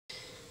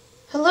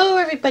Hello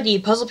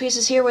everybody,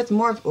 PuZZlePieceZ here with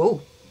more of...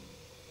 Oh,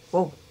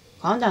 whoa,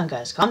 calm down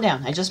guys, calm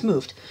down, I just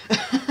moved.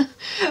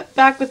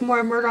 Back with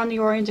more Murder on the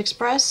Orient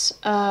Express.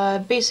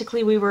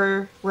 Basically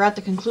we're at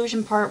the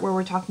conclusion part where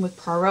we're talking with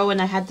Poirot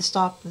and I had to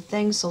stop the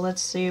thing, so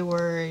let's see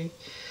where...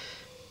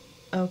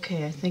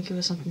 Okay, I think it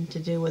was something to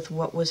do with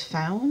what was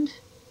found.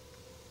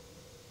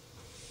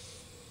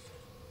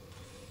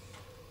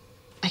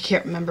 I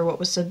can't remember what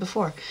was said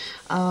before.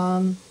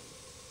 I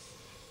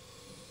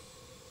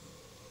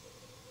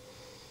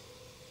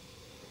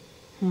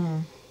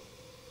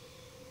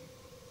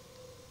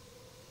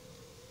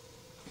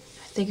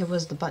think it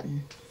was the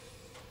button.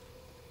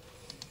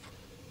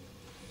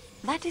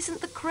 That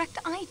isn't the correct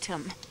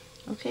item.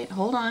 Okay,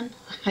 hold on.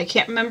 I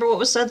can't remember what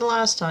was said the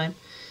last time.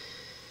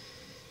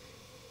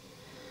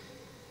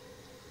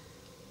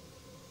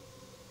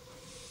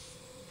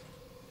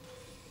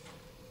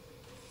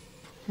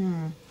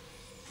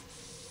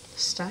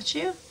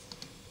 Statue?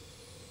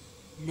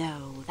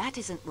 No, that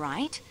isn't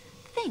right.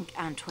 Think,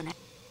 Antoinette.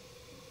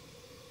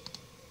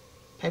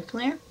 Pipe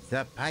cleaner?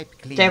 The pipe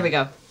cleaner. There we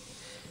go.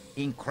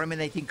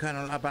 Incriminating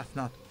Colonel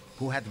Arbuthnot,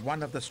 who had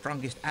one of the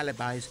strongest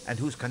alibis and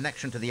whose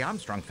connection to the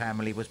Armstrong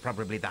family was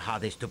probably the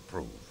hardest to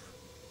prove.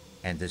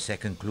 And the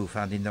second clue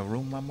found in the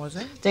room,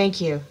 mademoiselle? Thank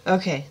you.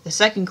 Okay, the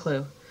second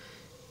clue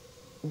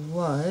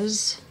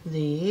was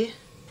the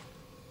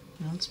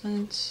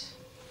announcement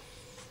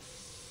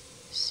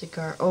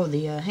cigar. Oh,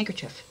 the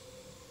handkerchief.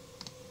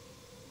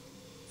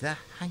 The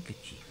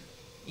handkerchief.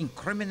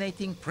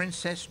 Incriminating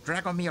Princess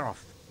Dragomirov,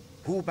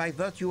 who by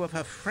virtue of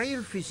her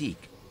frail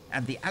physique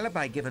and the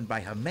alibi given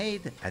by her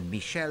maid and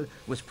Michel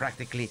was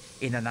practically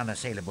in an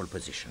unassailable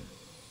position.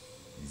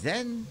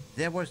 Then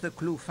there was the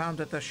clue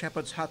found at the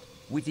shepherd's hut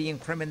with the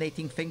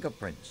incriminating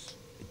fingerprints.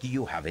 Do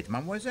you have it,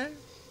 mademoiselle?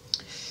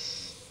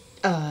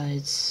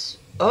 It's...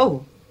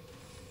 Oh.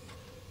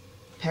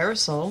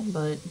 Parasol,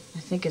 but I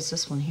think it's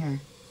this one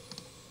here.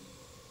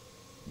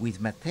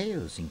 With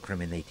Mateo's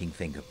incriminating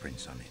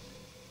fingerprints on it.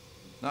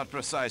 Not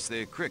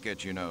precisely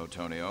cricket, you know,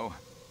 Tonio,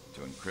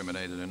 to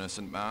incriminate an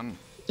innocent man.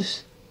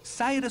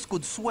 Cyrus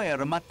could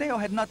swear Matteo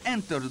had not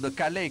entered the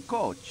Calais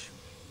coach.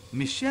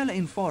 Michel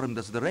informed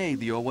us the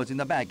radio was in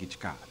the baggage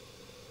car,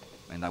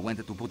 and I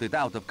wanted to put it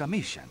out of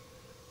commission.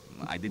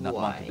 I did not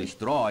want to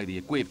destroy the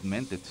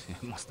equipment. It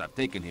must have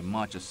taken him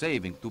much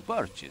saving to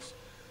purchase.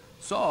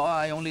 So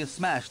I only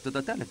smashed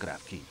the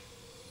telegraph key.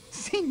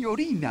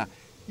 Signorina,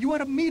 you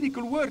are a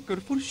miracle worker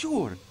for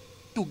sure.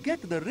 To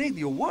get the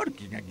radio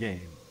working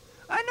again.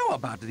 I know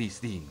about these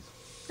things.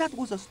 That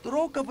was a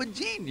stroke of a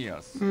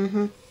genius.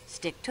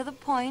 Stick to the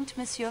point,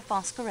 Monsieur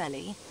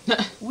Foscarelli.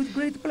 With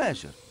great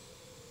pleasure.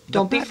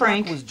 Don't be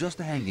frank. The padlock was just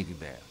hanging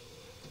there.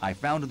 I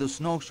found the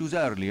snowshoes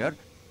earlier,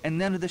 and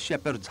then the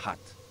shepherd's hut.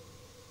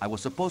 I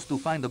was supposed to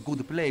find a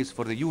good place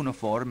for the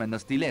uniform and the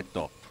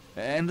stiletto,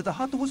 and the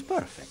hut was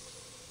perfect.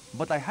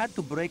 But I had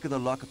to break the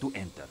lock to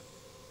enter.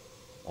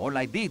 All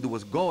I did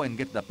was go and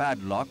get the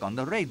padlock on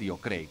the radio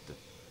crate.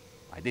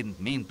 I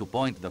didn't mean to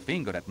point the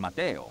finger at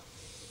Matteo.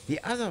 The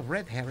other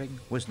red herring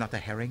was not a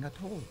herring at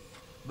all.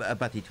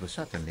 But it was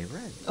certainly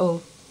red.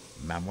 Oh,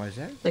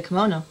 Mademoiselle? the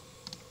kimono.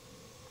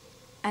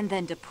 And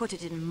then to put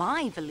it in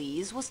my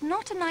valise was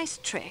not a nice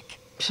trick.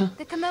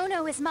 The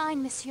kimono is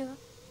mine, monsieur.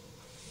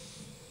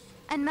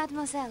 And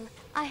mademoiselle,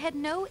 I had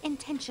no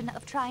intention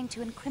of trying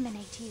to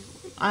incriminate you.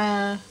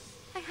 I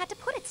had to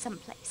put it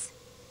someplace.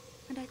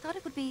 And I thought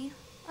it would be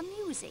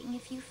amusing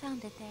if you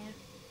found it there.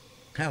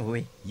 Ah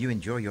oui, you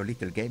enjoy your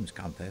little games,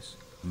 Countess.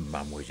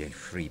 Mademoiselle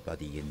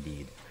Freebody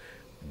indeed.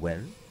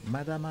 Well,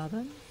 Madame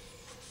Arden?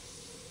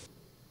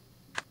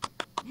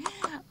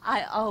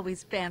 I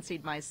always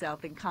fancied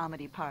myself in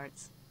comedy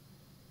parts.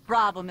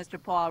 Bravo,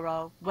 Mr.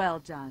 Poirot. Well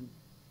done.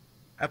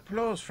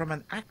 Applause from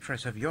an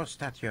actress of your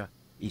stature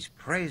is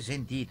praise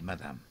indeed,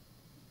 madame.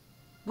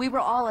 We were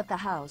all at the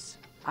house,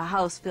 a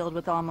house filled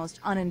with almost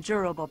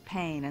unendurable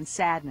pain and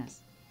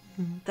sadness.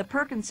 The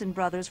Perkinson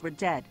brothers were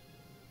dead,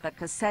 but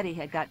Cassetti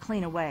had got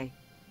clean away.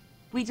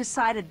 We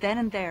decided then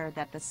and there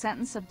that the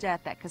sentence of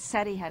death that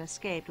Cassetti had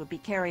escaped would be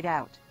carried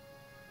out.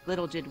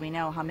 Little did we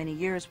know how many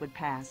years would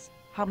pass,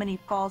 how many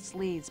false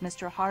leads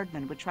Mr.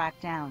 Hardman would track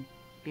down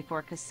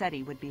before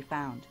Cassetti would be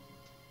found.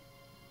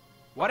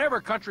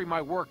 Whatever country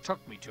my work took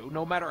me to,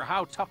 no matter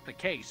how tough the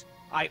case,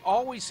 I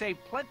always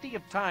saved plenty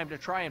of time to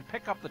try and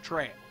pick up the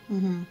trail.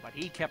 But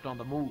he kept on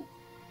the move.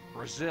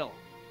 Brazil,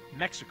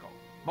 Mexico,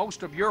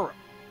 most of Europe.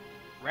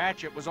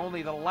 Ratchet was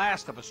only the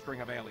last of a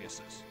string of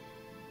aliases.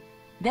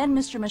 Then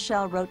Mr.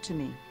 Michel wrote to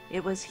me.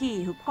 It was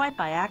he who, quite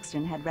by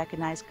accident, had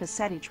recognized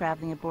Cassetti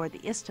traveling aboard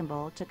the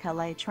Istanbul to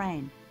Calais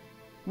train.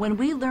 When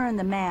we learned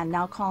the man,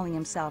 now calling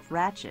himself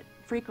Ratchet,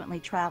 frequently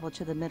traveled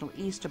to the Middle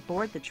East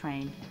aboard the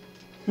train,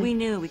 we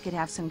knew we could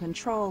have some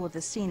control of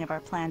the scene of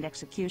our planned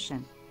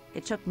execution.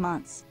 It took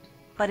months,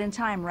 but in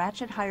time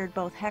Ratchet hired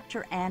both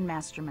Hector and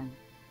Masterman.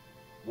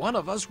 One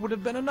of us would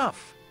have been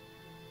enough.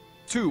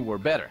 Two were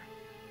better.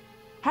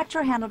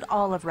 Hector handled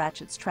all of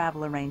Ratchet's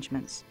travel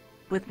arrangements.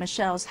 With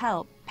Michel's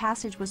help,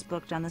 passage was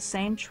booked on the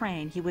same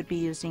train he would be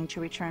using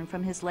to return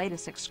from his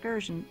latest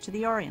excursion to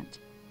the Orient.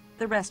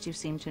 The rest you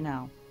seem to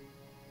know.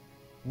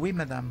 Oui,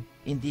 madame.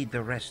 Indeed,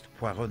 the rest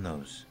Poirot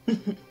knows.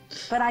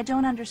 But I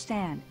don't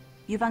understand.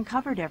 You've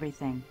uncovered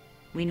everything.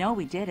 We know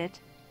we did it.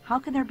 How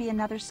can there be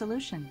another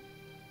solution?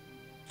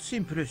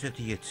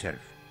 Simplicity itself.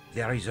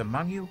 There is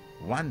among you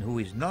one who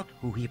is not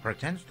who he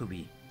pretends to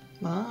be.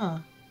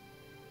 Ah.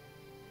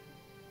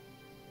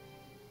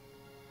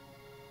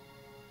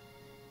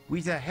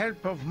 With the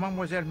help of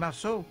Mademoiselle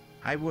Marceau,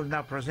 I will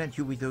now present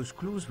you with those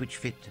clues which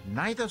fit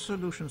neither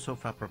solution so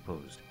far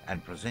proposed,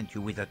 and present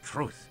you with a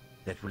truth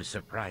that will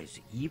surprise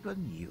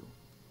even you.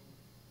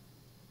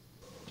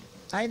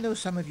 I know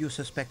some of you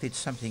suspected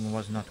something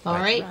was not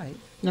quite right.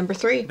 Number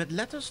 3. But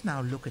let us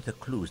now look at the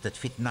clues that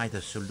fit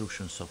neither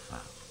solution so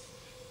far.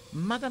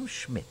 Madame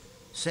Schmidt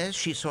says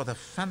she saw the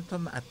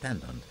phantom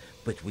attendant,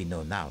 but we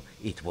know now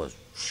it was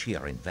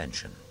sheer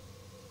invention.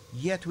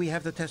 Yet we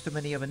have the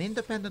testimony of an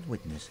independent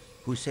witness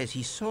who says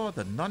he saw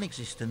the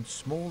non-existent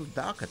small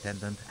dark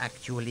attendant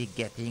actually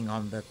getting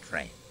on the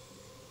train.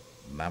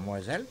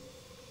 Mademoiselle?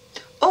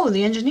 Oh,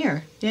 the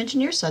engineer. The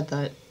engineer said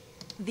that.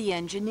 The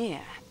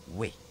engineer.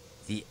 Oui,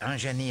 the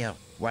engineer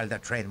while the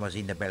train was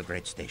in the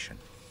Belgrade station.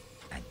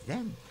 And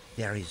then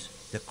there is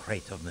the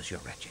crate of Monsieur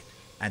Ratchet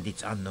and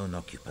its unknown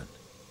occupant.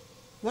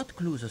 What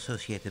clues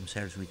associate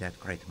themselves with that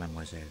crate,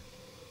 mademoiselle?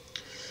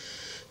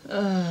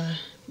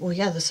 Well,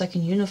 yeah, the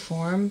second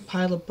uniform,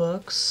 pile of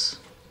books.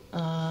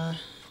 Yeah,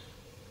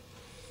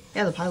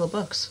 the pile of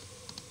books.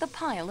 The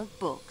pile of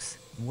books.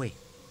 Oui,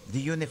 the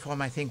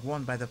uniform I think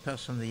worn by the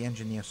person the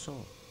engineer saw.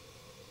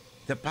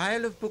 The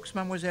pile of books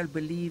mademoiselle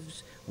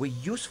believes were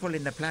useful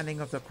in the planning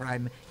of the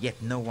crime,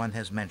 yet no one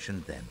has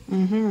mentioned them.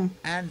 Mm-hmm.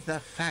 And the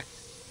fact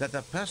that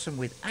the person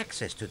with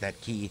access to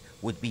that key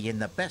would be in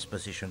the best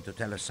position to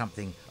tell us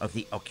something of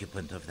the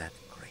occupant of that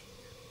crate.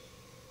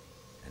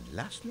 And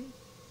lastly,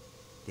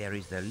 there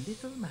is the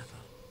little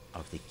matter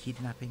of the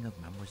kidnapping of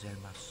Mademoiselle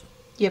Marceau.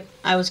 Yep,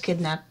 I was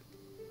kidnapped.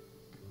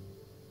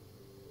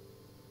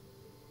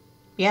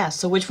 Yeah,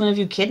 so which one of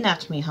you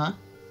kidnapped me, huh?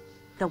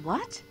 The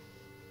what?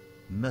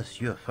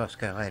 Monsieur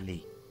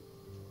Foscarelli.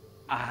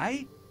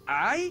 I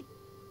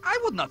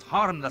would not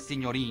harm the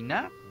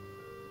signorina.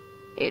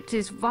 It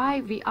is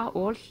why we are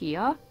all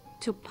here,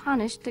 to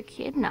punish the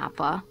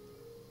kidnapper.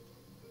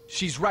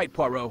 She's right,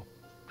 Poirot.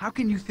 How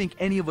can you think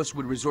any of us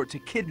would resort to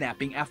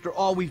kidnapping after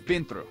all we've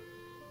been through?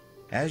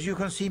 As you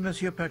can see,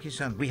 Monsieur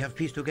Parkinson, we have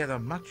pieced together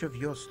much of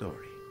your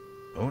story.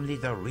 Only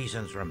the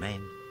reasons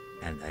remain,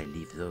 and I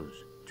leave those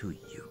to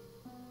you.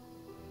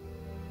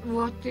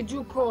 What did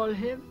you call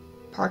him?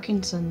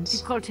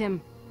 Parkinson's. You called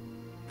him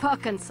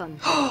Parkinson.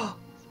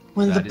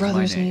 One of the That is my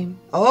brothers' name. name.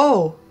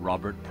 Oh!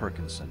 Robert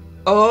Perkinson.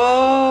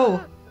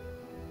 Oh!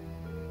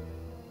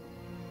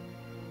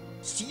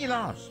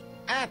 Silence!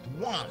 At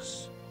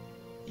once!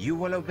 You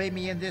will obey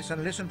me in this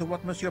and listen to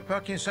what Monsieur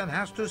Parkinson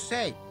has to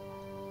say.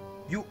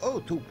 You owe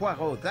to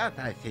Poirot that,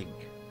 I think.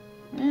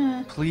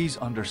 Please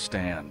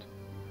understand.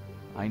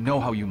 I know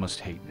how you must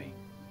hate me.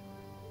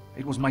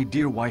 It was my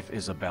dear wife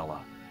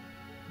Isabella,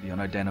 the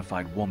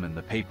unidentified woman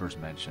the papers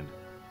mentioned,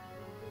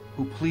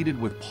 who pleaded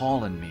with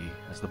Paul and me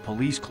as the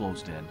police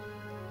closed in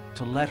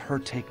to let her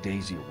take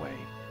Daisy away.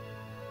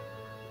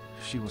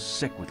 She was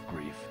sick with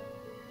grief.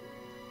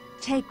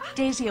 Take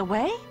Daisy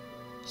away?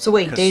 So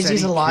wait,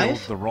 Daisy's Cassetti alive?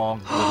 killed the wrong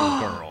little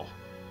girl.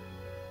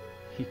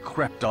 He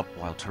crept up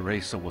while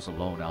Teresa was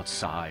alone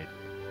outside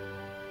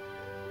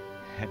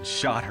and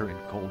shot her in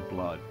cold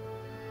blood.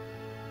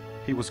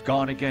 He was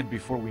gone again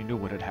before we knew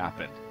what had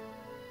happened.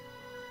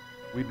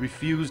 We'd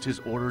refused his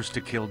orders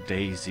to kill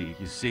Daisy,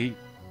 you see?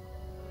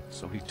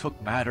 So he took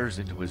matters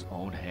into his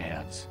own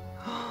hands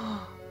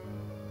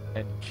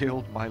and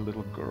killed my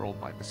little girl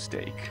by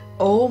mistake.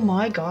 Oh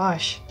my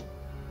gosh.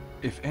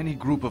 If any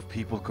group of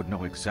people could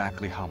know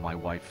exactly how my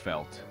wife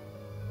felt,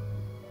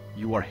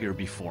 you are here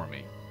before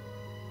me.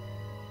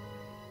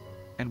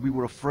 And we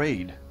were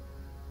afraid.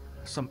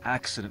 Some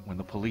accident when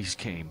the police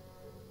came.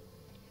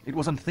 It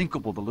was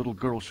unthinkable the little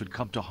girl should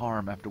come to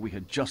harm after we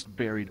had just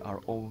buried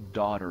our own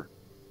daughter.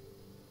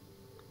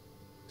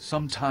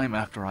 Some time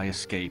after I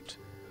escaped,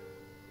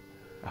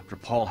 after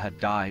Paul had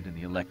died in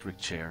the electric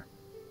chair,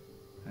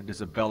 and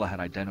Isabella had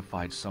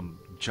identified some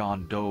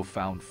John Doe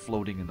found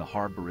floating in the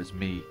harbor as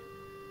me,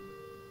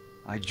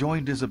 I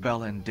joined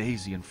Isabella and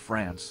Daisy in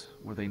France,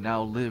 where they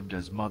now lived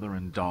as mother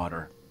and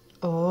daughter.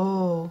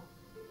 Oh.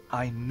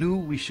 I knew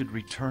we should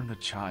return the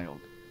child,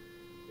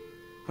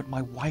 but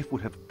my wife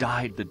would have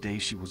died the day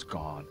she was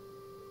gone.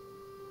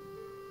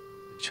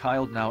 The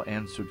child now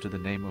answered to the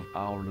name of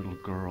our little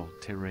girl,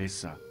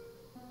 Teresa,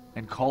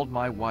 and called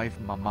my wife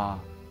Mama.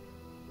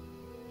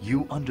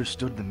 You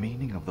understood the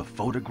meaning of the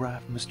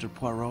photograph, Mr.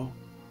 Poirot?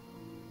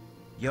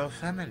 Your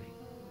family.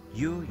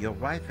 You, your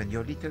wife, and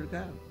your little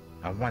girl.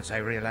 And once I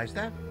realized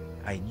that,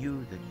 I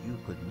knew that you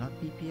could not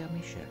be Pierre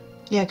Michel.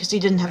 Yeah, because he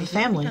didn't have a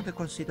family. I began to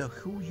consider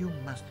who you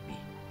must be.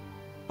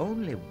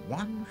 Only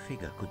one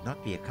figure could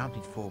not be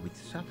accounted for with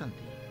certainty.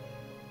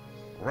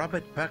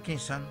 Robert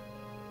Parkinson.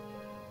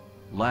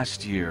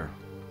 Last year,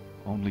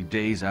 only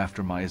days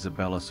after my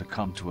Isabella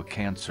succumbed to a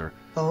cancer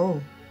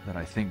Oh. that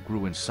I think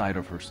grew inside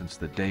of her since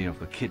the day of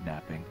the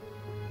kidnapping,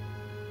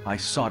 I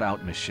sought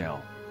out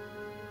Michel.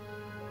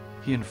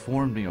 He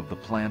informed me of the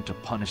plan to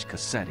punish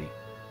Cassetti,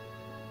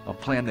 a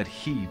plan that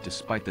he,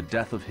 despite the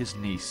death of his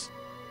niece,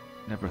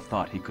 never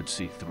thought he could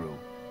see through.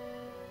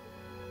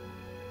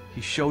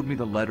 He showed me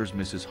the letters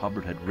Mrs.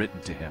 Hubbard had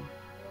written to him.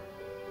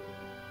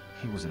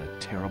 He was in a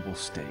terrible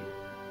state.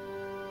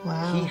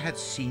 Wow. He had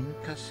seen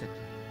Cassetti?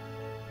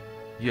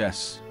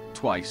 Yes,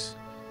 twice.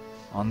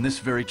 On this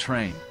very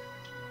train.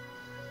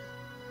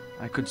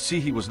 I could see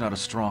he was not a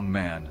strong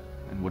man,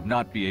 and would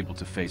not be able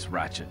to face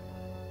Ratchet.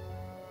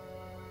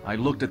 I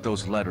looked at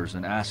those letters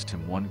and asked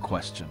him one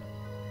question.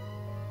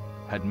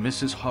 Had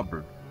Mrs.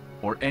 Hubbard,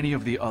 or any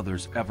of the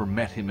others, ever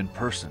met him in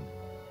person?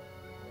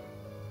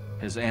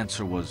 His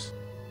answer was,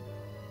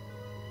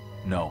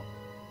 no.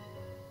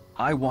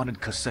 I wanted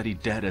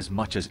Cassetti dead as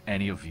much as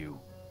any of you.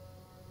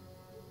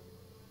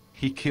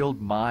 He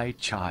killed my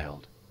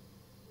child.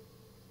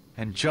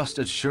 And just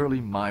as surely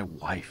my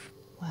wife.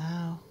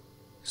 Wow.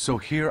 So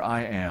here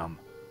I am.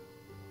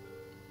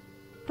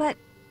 But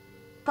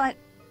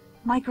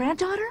my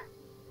granddaughter?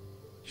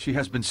 She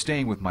has been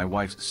staying with my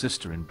wife's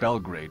sister in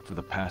Belgrade for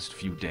the past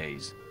few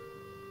days.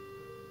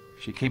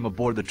 She came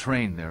aboard the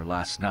train there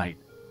last night,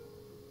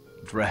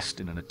 dressed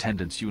in an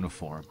attendant's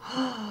uniform.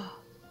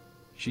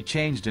 She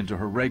changed into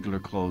her regular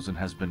clothes and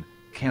has been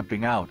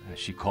camping out, as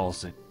she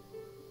calls it.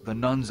 The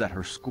nuns at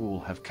her school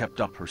have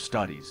kept up her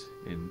studies,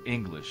 in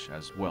English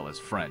as well as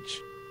French.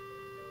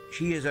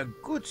 She is a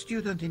good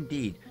student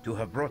indeed, to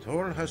have brought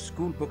all her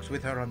school books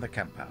with her on the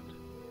campout.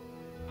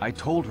 I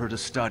told her to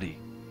study.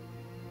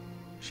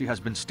 She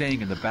has been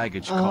staying in the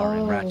baggage car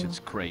in Ratchet's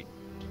crate.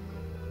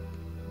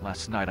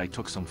 Last night I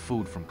took some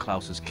food from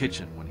Klaus's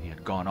kitchen when he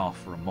had gone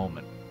off for a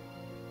moment.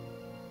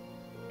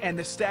 And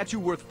the statue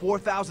worth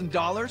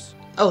 $4,000?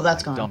 Oh,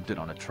 that's I gone. dumped it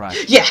on a track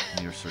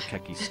near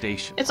Sirkeki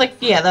Station. It's like,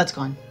 yeah, that's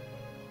gone.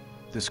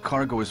 This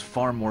cargo is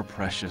far more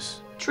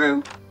precious.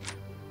 True.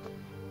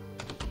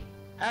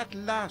 At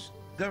last,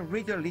 the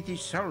riddle it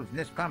is solved,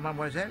 n'est-ce pas,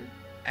 mademoiselle?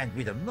 And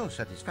with a most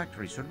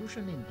satisfactory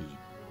solution indeed.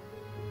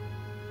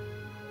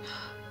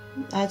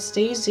 That's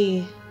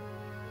Daisy.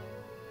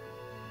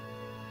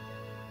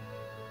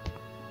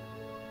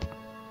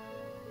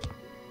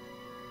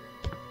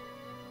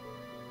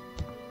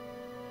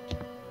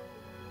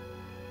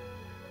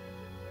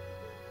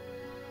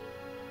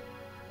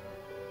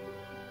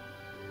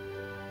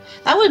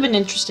 That would have been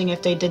interesting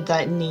if they did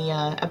that in the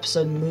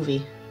episode and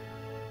movie.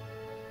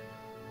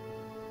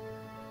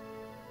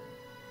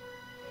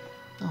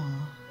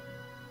 Aww.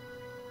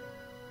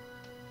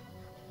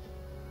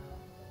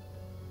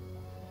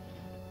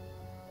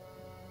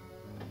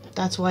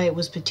 That's why it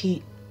was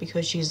petite,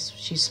 because she's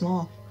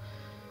small.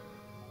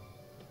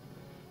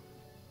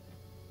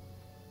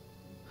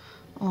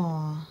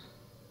 Aww.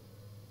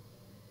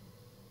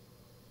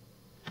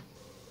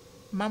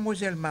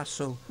 Mademoiselle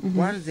Marceau,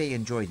 while they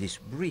enjoy this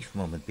brief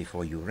moment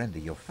before you render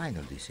your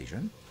final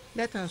decision,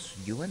 let us,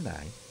 you and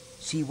I,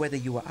 see whether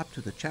you are up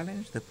to the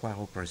challenge that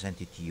Poirot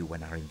presented to you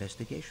when our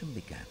investigation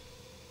began.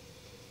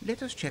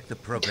 Let us check the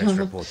progress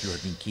report you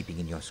have been keeping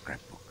in your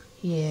scrapbook.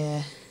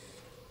 Yeah.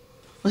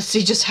 Let's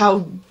see just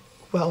how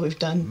well we've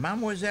done.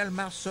 Mademoiselle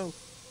Marceau,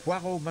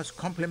 Poirot must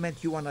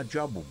compliment you on a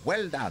job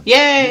well done.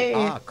 Yay! You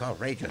are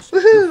courageous.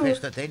 You face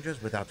the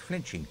dangers without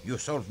flinching. You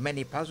solve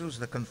many puzzles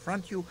that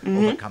confront you,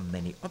 overcome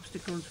many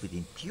obstacles with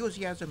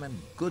enthusiasm and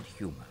good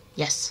humor.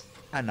 Yes.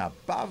 An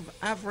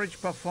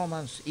above-average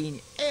performance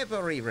in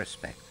every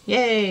respect.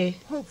 Yay!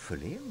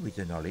 Hopefully, with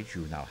the knowledge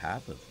you now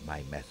have of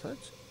my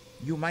methods,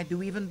 you might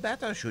do even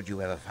better should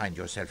you ever find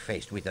yourself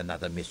faced with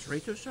another mystery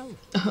to solve.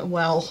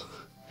 Well.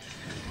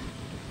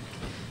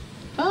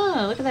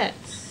 Oh, look at that.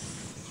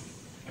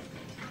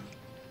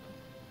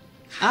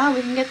 Ah,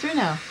 we can get through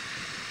now.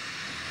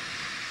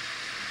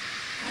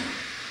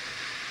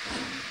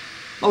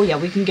 Oh yeah,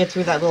 we can get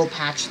through that little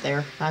patch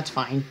there. That's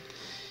fine.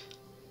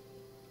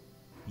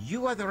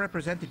 You are the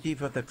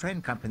representative of the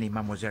train company,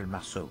 Mademoiselle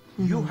Marceau.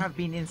 You have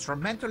been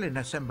instrumental in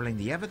assembling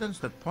the evidence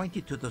that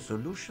pointed to the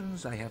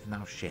solutions I have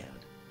now shared.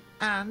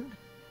 And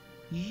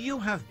you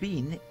have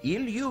been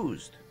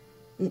ill-used.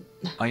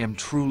 I am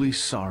truly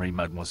sorry,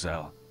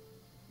 mademoiselle.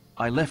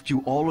 I left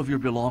you all of your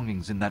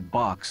belongings in that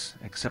box,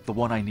 except the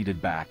one I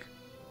needed back.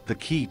 The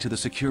key to the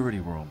security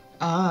room.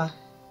 Ah.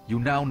 You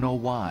now know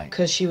why.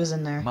 'Cause she was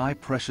in there. My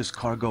precious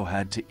cargo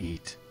had to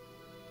eat.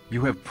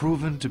 You have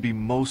proven to be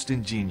most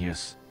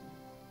ingenious.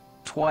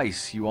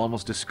 Twice you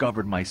almost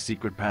discovered my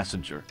secret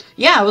passenger.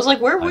 Yeah, I was like,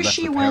 where was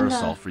she when... I left the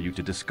parasol for you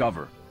to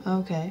discover.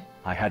 Okay.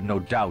 I had no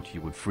doubt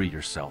you would free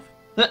yourself.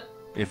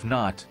 If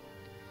not,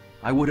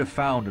 I would have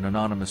found an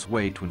anonymous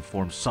way to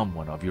inform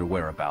someone of your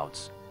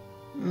whereabouts.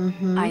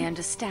 I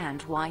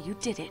understand why you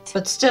did it.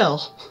 But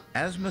still.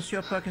 As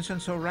Monsieur Parkinson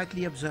so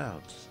rightly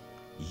observes,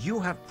 you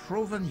have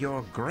proven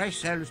your gray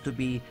cells to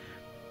be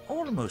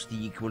almost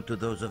equal to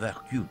those of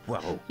Hercule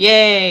Poirot.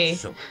 Yay!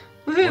 So,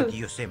 what do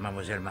you say,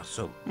 Mademoiselle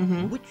Marceau?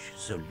 Which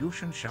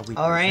solution shall we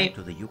present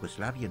to the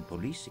Yugoslavian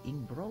police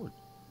in Broad?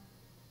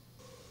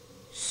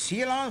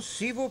 Silence,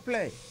 s'il vous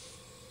plaît.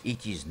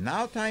 It is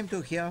now time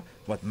to hear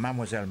what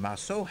Mademoiselle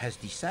Marceau has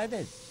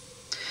decided.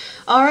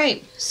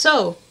 Alright,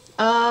 so,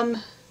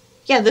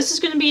 yeah, this is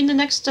going to be in the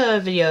next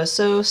video,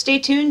 so stay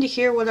tuned to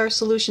hear what our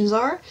solutions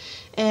are.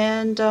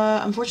 And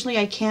unfortunately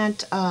I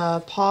can't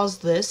pause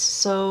this,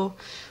 so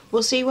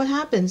we'll see what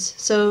happens.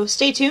 So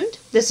stay tuned.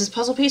 This is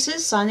PuZZlePieceZ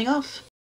signing off.